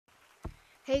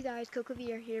Hey guys,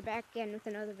 Kokavir here, back again with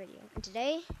another video. And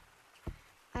today,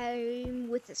 I'm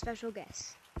with a special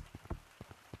guest.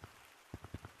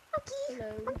 Monkey!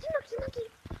 Hello. Monkey!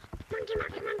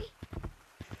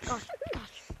 Gosh.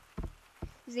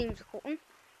 His name's Colton.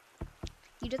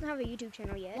 He doesn't have a YouTube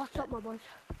channel yet. What's up, my boys?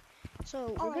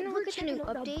 So, we're gonna look at the new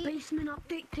update. The basement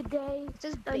update today. It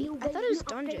says I thought it was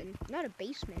dungeon, not a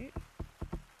basement.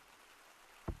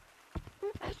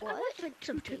 I watched like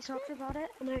some TikToks about it,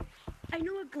 and I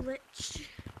know a glitch.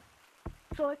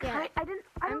 So I don't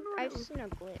know. I've seen a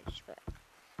glitch, but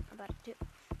about it too.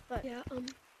 But yeah,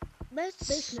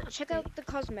 let's check out the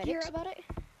cosmetics about it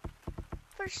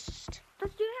first.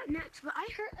 Let's do that next. But I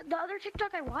heard the other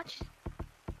TikTok I watched.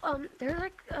 There's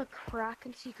like a crack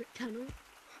in Secret Tunnel.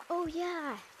 Oh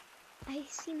yeah, I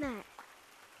seen that.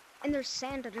 And there's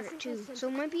sand under it too, so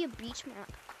it might be a beach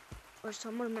map or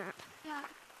summer map. Yeah,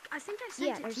 I think I sent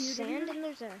it to you. Yeah, there's sand and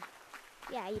there's a.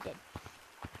 Yeah, you did.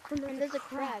 And there's a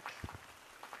crack.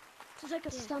 So it's like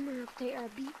a summer update or a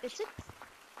beach. It's like.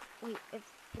 Wait,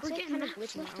 it's We're like getting kind of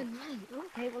maps glitchy left now. and right.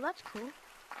 Okay, well that's cool.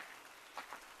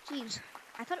 Jeez,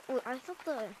 I thought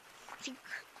the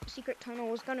secret tunnel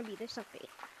was gonna be this update.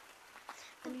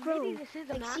 And Bro, maybe this is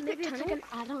a like map. secret Maybe it's tunnel. like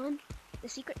an add-on. The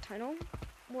secret tunnel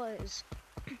was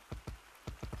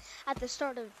at the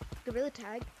start of Gorilla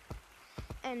Tag,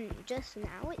 and just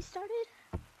now it started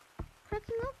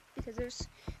cracking up because there's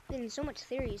been so much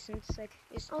theory since like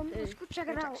it's. Let's go check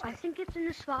it out. I think it's in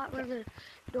the spot where the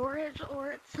door is,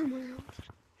 or it's somewhere else.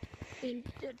 In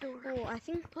the door. Oh, I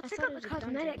think. Let's check out the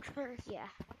cosmetics first. Yeah.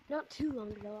 Not too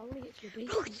long ago. I want to get to your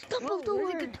basement. Look, it's Dumbledore. Whoa,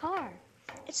 where's the guitar?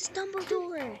 It's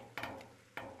Dumbledore.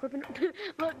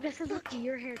 Look, this is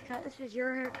your haircut. This is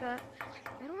your haircut.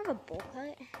 I don't have a bowl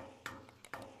cut.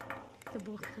 The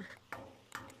bowl cut.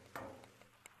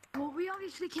 Well, we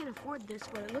obviously can't afford this,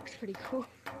 but it looks pretty cool.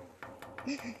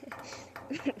 We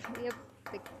have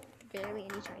like barely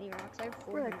any shiny rocks. I have 400.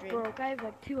 We're like broke. I have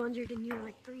like 200 and you're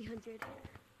like 300.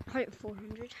 I have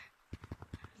 400.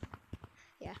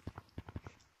 Yeah.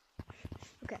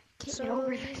 Okay. Can't so get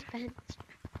over this fence.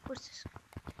 What's this?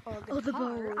 Oh, the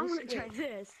bar. I want to try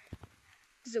this.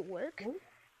 Does it work? Oh.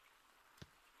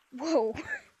 Whoa.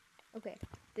 Okay.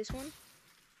 This one.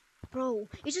 Bro,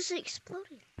 it just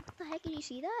exploded. What the heck? Did you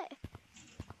see that?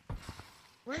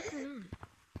 What's going on?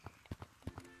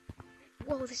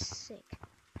 Whoa, this is sick.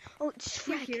 Oh, it's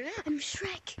Shrek. You hear it? I'm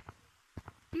Shrek.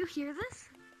 Do you hear this?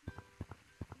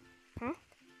 Huh?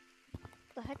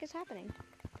 What the heck is happening?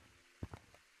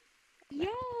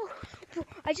 Yo! Bro,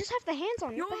 I just have the hands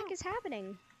on. Yo. What the heck is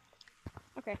happening?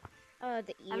 Okay.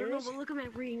 The ears. I don't know, but look at my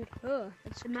ring. Oh,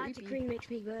 that's The magic ring makes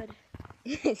me good.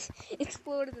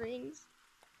 Exploded rings.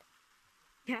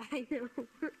 Yeah, I know.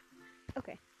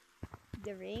 Okay.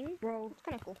 The ring. Bro. It's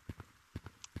kind of cool.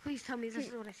 Please tell me this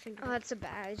is what I think. Oh, it's a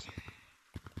badge.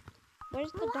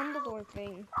 Where's the Dumbledore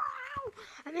thing?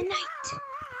 I'm a knight.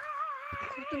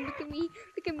 Look at me.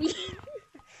 Look at me.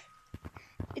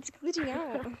 It's glitching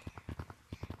out.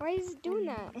 Why is it doing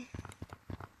that?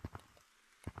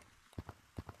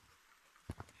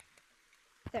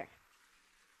 There.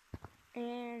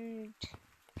 And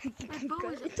My bow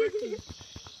is working.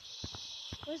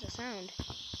 what is the sound?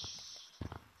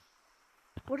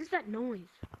 What is that noise?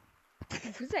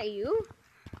 Was that you?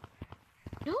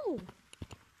 No.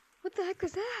 What the heck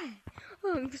was that?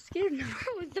 Oh, I'm scared now.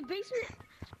 Bro, is the basement...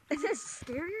 Is it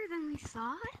scarier than we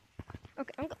thought?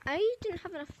 Okay, I didn't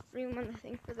have enough room on the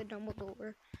thing for the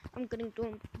Dumbledore. I'm getting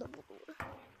Dumbledore.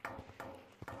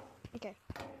 Okay.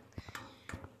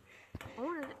 I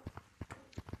wanted it.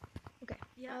 Okay.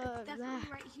 Yeah, it's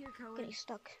definitely right here, Cohen. Getting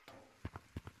stuck.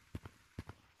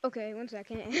 Okay, 1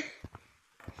 second.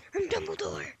 I'm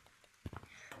Dumbledore!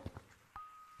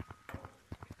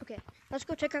 Okay, let's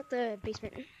go check out the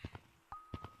basement.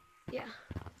 Yeah.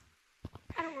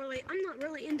 I'm not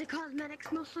really into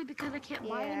cosmetics, mostly because I can't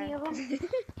buy any of them.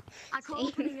 I call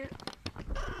opening it.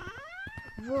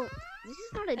 Whoa, this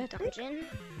is not a dungeon.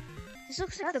 This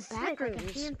looks like the back like rooms.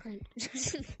 a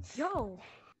handprint. Yo.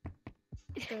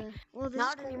 Well, this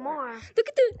Not is cool. anymore. Look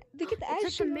at the It's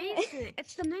actual the maze thing.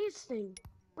 It's the maze thing.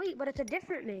 Wait, but it's a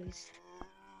different maze.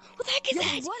 What the heck is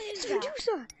that? What is it's that?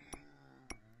 Medusa.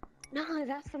 No,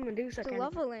 that's the Medusa. The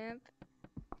lava lamp.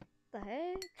 The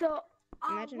heck? So,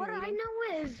 Imagine what reading. I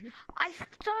know is, I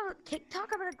saw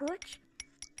TikTok about a glitch.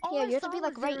 Yeah, you have to be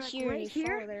like right here and you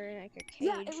fall there in like a cage.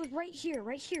 Yeah, it was right here,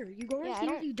 right here. You go right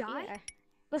here, you die. Yeah.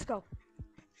 Let's go.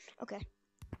 Okay.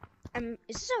 Is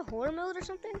this a horror mode or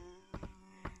something?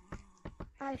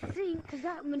 I think, because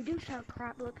that Medusa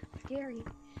crap looks scary.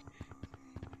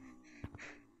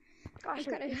 Gosh,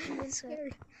 I'm kind of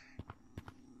scared.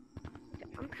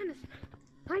 I'm kind of...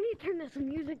 I need turn this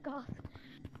music off.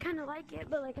 Kind of like it,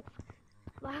 but like it's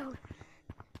loud.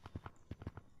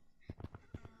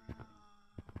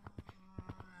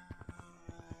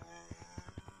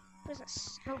 What is that?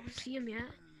 I don't see him yet.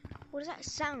 What does that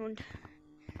sound?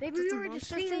 Maybe Is we it the were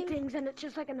just monster seeing thing? things and it's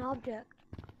just like an object.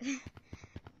 It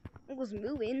was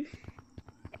moving.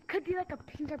 It could be like a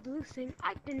pink or blue thing.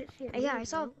 I didn't see it. Yeah, I move,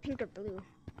 saw though. pink or blue.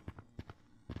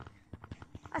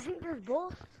 I think there's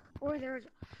both, or there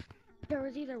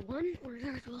was either one or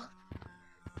there was both.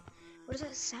 What does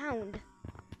that sound?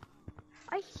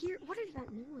 I hear. What is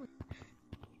that noise?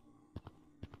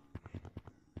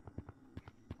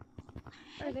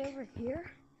 Are they over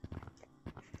here?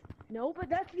 No, but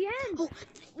that's the end. Oh,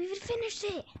 we would finished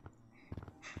it.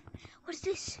 What is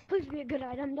this? Please be a good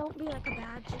item. Don't be like a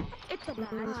badge. It's a badge.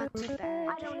 Ah, it's a badge.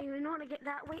 I don't even want to get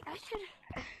that. Wait, I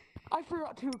should. I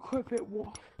forgot to equip it.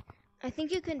 I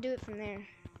think you can do it from there.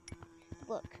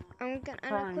 Look, I'm gonna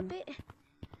unequip it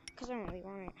because I don't really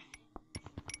want it.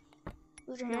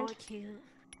 Move your No, hand.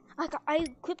 I can't. I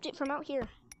equipped it from out here.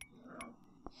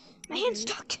 My hand's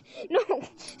stuck. No,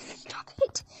 stop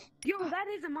it. Yo, that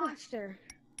is a monster.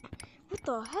 What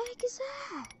the heck is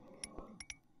that?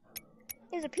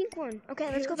 There's a pink one. Okay,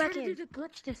 let's go Try back to in. do the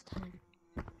glitch this time.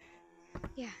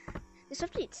 Yeah, this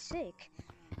update's sick.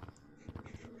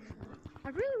 I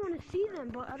really want to see them,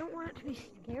 but I don't want it to be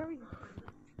scary.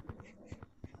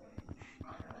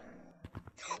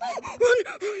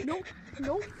 Run! Nope,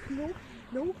 nope, nope,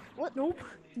 nope. What? Nope,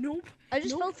 nope. I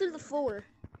just Nope. fell through the floor.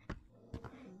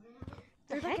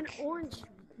 The There's like heck? an orange.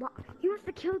 He must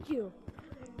have killed you.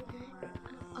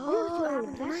 Oh,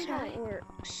 happened to that's my how guy. it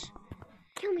works.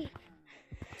 Kill me.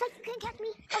 So you can catch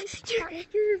me.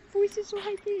 Your voice is so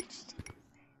high pitched.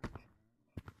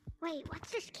 Wait,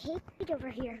 what's this cave over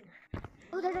here?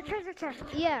 Oh, there's a treasure chest.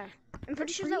 Yeah, I'm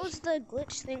pretty sure that was the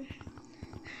glitch thing.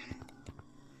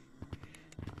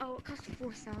 Oh, it cost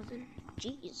 4,000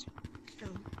 Jeez.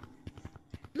 stone.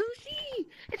 Lucy!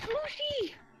 It's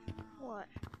Lucy! What?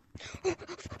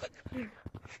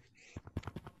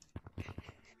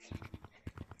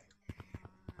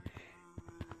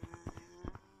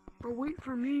 Oh, wait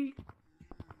for me.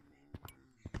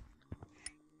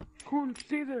 Come on,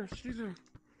 stay there, stay there.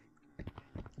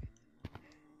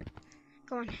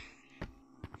 Come on.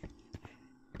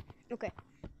 Okay.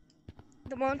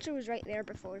 The monster was right there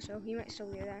before, so he might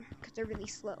still be there, because they're really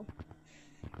slow.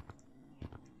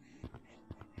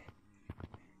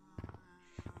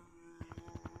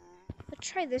 Let's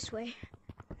try this way.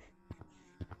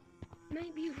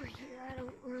 Maybe over here, I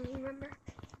don't really remember.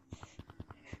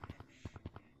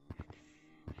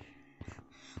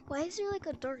 Why is there like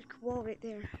a dark wall right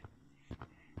there?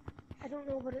 I don't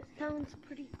know, but it sounds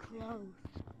pretty close.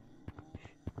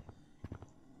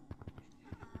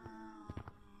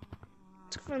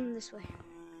 Let's go from this way.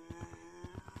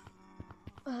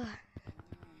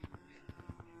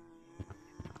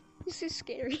 This is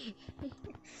scary.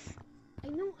 I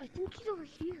know, I think he's over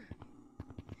here.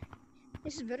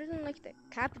 This is better than like the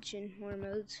Capuchin horror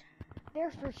modes.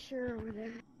 They're for sure over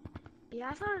there. Yeah,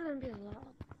 I thought it was gonna be a lot.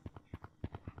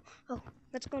 Oh,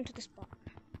 let's go into the spot.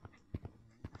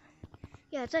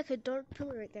 Yeah, it's like a dark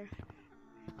pillar right there.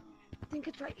 I think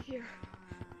it's right here.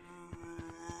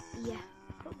 Yeah.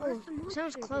 But Oh, where's the monster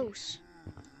sounds dude? close.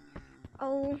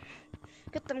 Oh,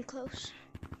 get them close.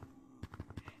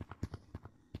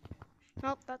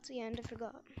 Oh, that's the end. I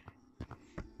forgot.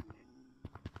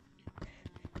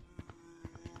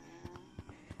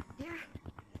 Yeah.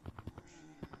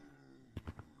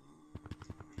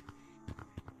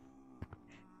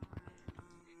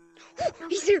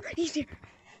 He's there. He's there.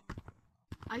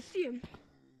 I see him.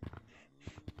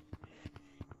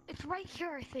 It's right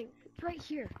here, I think. It's right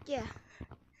here. Yeah.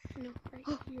 No, right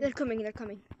Oh, here. they're coming. They're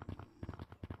coming.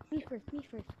 Me first, me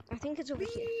first. I think it's over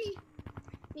here.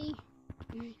 Me.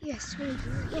 Me. Yes, me.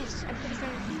 Yes, I put it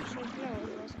down.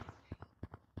 No, it wasn't.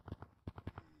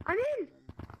 I'm in!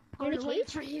 You're in a I'm waiting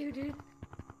cage? for you, dude.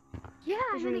 Yeah,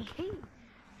 Where's I'm in a me? cave.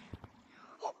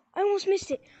 Oh, I almost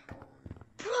missed it.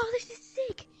 Bro, this is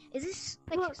sick. Is this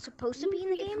like Look, supposed to be in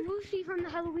the Lucy, game? It's Lucy from the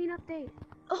Halloween update.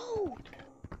 Oh,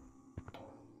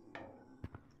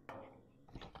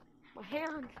 My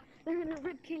hands, they're in a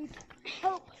rib cage.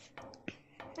 Help!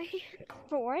 My hands.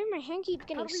 but why my hand keep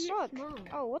getting Hurry, it's stuck? small.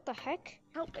 Oh, what the heck?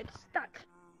 Help, it's stuck.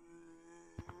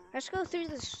 Let's go through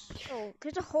this. Oh,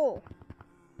 there's a hole.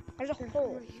 There's a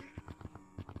hole. Over here.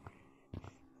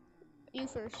 You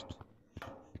first.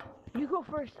 You go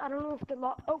first. I don't know if the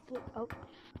lock. Oh, flip. Oh,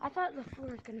 I thought the floor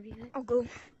was gonna be like I'll go.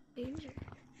 danger.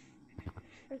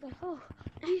 There's like, oh,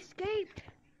 he escaped.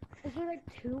 Is there like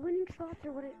 2 winning spots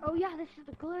or what? Oh yeah, this is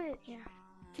the glitch. Yeah.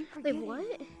 Keep Wait, forgetting.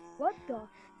 what? What the?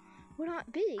 We're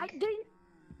not big. I didn't.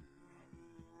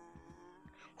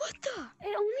 What the?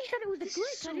 It only said it was a This is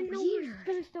glitch. so I didn't know we were weird.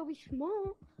 gonna still be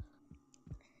small.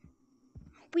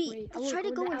 Wait, I let's wanna try to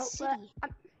go go in in the city.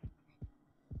 outlet.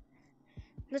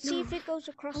 Let's see if it goes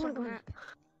across I the wanna go in- map.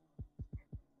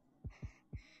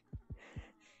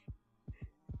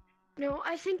 No,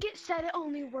 I think it said it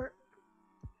only worked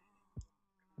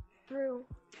through.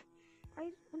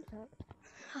 I'm sorry.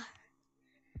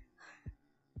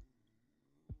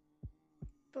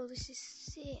 Bro, this is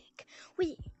sick.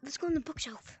 Wait, let's go on the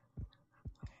bookshelf.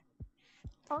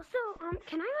 Also,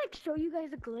 can I like show you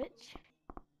guys a glitch?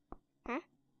 Huh?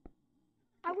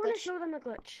 I want to Glitch? show them a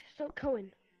glitch. So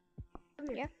Cohen, come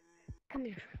here. Yeah? Come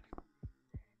here.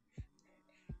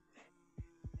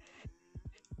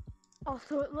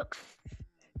 Also, it looks.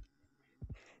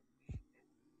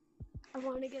 I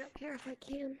want to get up here if I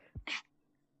can.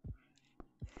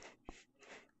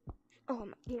 Oh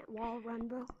my. Can't wall run,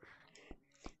 bro.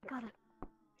 Got it.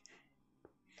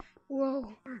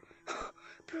 Whoa.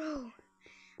 Bro,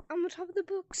 I'm on top of the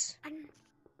books.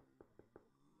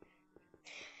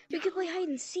 We could play hide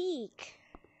and seek.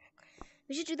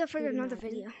 We should do that for Can you another imagine?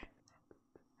 video.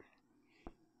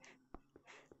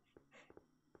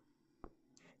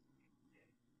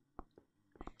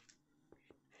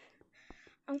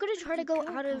 I'm gonna try to go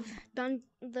out of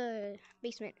the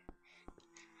basement.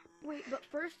 Wait, but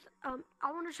first, I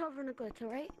want to show everyone a glitch,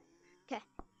 alright? Okay.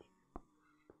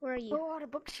 Where are you? Go out a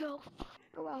bookshelf.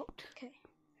 Go out. Okay.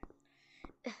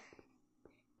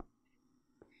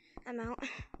 I'm out.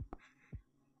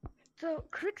 So,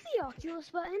 click the Oculus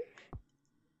button.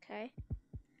 Okay.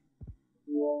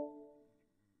 Go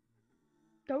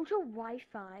to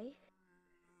Wi-Fi.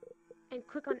 And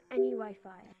click on any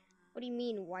Wi-Fi. What do you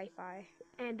mean Wi-Fi?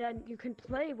 And then you can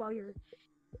play while your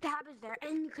tab is there.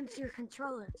 And you can see your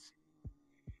controllers.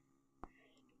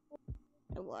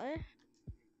 What?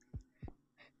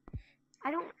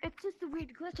 It's just a weird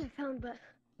glitch I found, but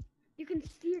you can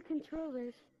see your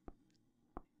controllers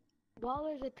while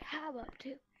there's a tab up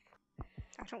too.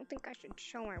 I don't think I should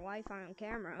show my Wi-Fi on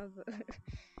camera,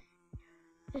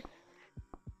 but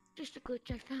Just a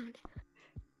glitch I found.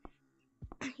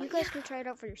 you guys can try it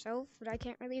out for yourself, but I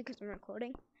can't really because I'm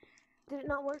recording. Did it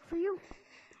not work for you?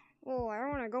 Well, I don't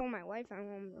want to go on my Wi-Fi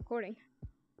when I'm recording.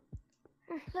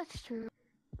 That's true.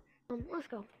 Let's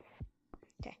go.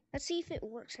 Okay, let's see if it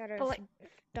works out of Oh, wait.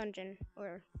 dungeon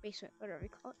or basement, whatever you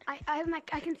call it.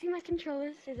 I can see my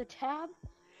controllers. There's a tab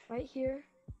right here.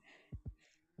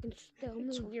 I can still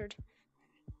It's move. weird.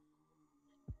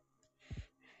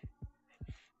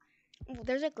 Well,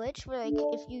 there's a glitch where, like,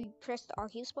 if you press the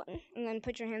Oculus button and then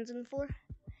put your hands on the floor,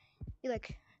 you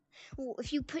like, well,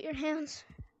 if you put your hands,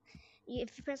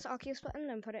 if you press the Oculus button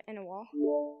and put it in a wall,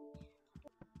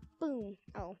 boom.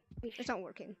 Oh, it's not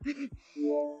working.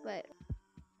 But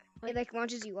it like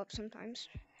launches you up sometimes.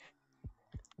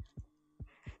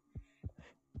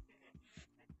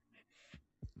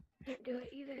 Can't do it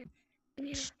either.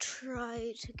 Yeah. Just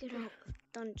try to get out of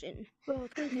dungeon. Well,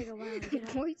 it's gonna take a while to get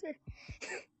out. Boys are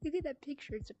look at that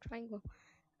picture. It's a triangle.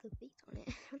 The bait on it.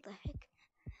 What the heck?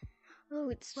 Oh,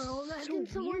 it's Bro, so imagine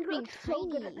someone weird being got so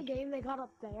good at the tiny, game they got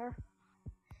up there.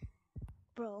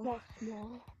 bro. Well,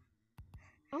 small.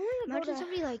 I want to Imagine go to.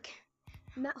 somebody like,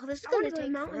 oh, this is I want gonna to go to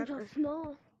take mountains forever. so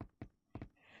small.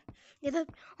 Yeah,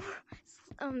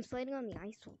 the sliding on the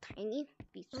ice so tiny.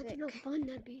 Be sick. Imagine how fun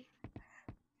that'd be.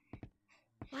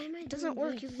 Why am I It doesn't doing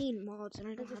work. this? You need mods, and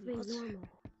I don't This have is being mods. normal.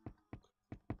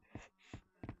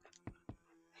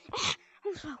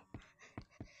 Oh, so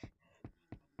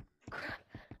Crap.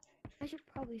 I should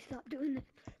probably stop doing this.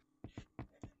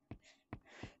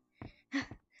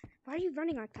 why are you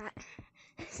running like that?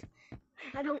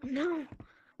 I don't know.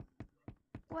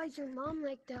 Why is your mom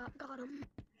like that? Got him.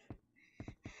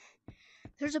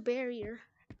 There's a barrier.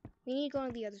 We need to go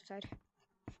on the other side.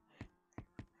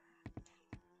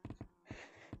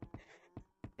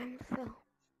 I'm so.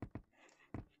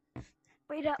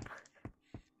 Wait up.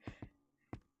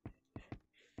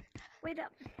 Wait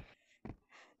up.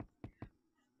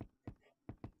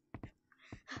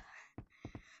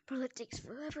 Bro, that takes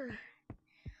forever.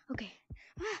 Okay.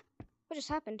 What just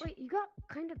happened? Wait, you got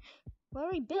kind of. Why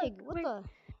are we big? What wait. the?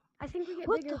 I think we get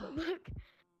What bigger. the-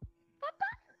 But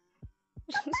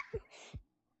look.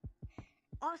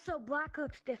 Also, black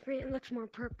looks different. It looks more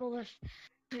purplish.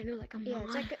 Kind of like a Yeah,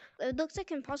 it's like it looks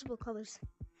like impossible colors.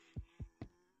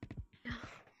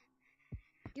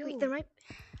 Yo, Wait, there might.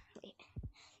 Wait,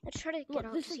 let's try to get look,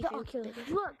 out. this to is see the if it's Oculus.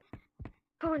 bigger. Look.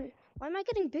 Go on. Why am I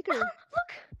getting bigger? Look.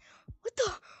 What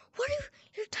the? What are you?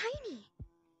 You're tiny.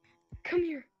 Come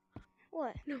here.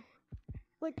 What?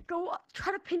 Like, go up.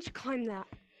 Try to pinch climb that.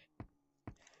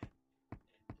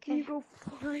 Can you Okay. go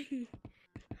fly?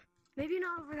 Maybe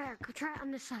not over there. Go try it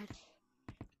on this side.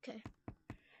 Okay.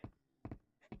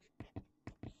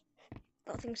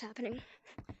 Nothing's happening.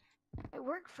 It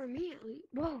worked for me at least.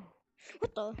 Whoa.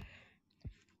 What the?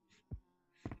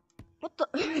 What the?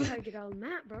 I'm trying to get out of the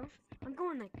map, bro. I'm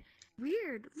going like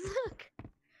weird. Look.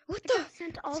 What I the? got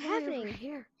sent all What's the way over happening?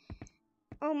 here.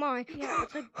 Oh my. Yeah,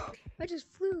 it's like I just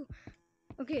flew.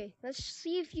 Okay, let's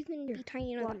see if you can be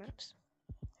tiny in other What? maps.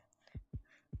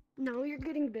 no, you're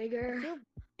getting I bigger. feel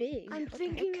big. I'm What the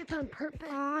thinking heck? it's on purpose.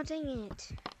 Aw, dang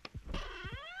it.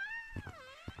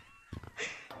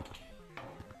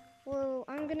 Well,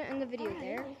 I'm gonna end the video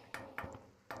there.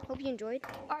 Hope you enjoyed.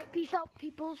 Alright, peace out,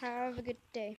 peoples. Have a good day.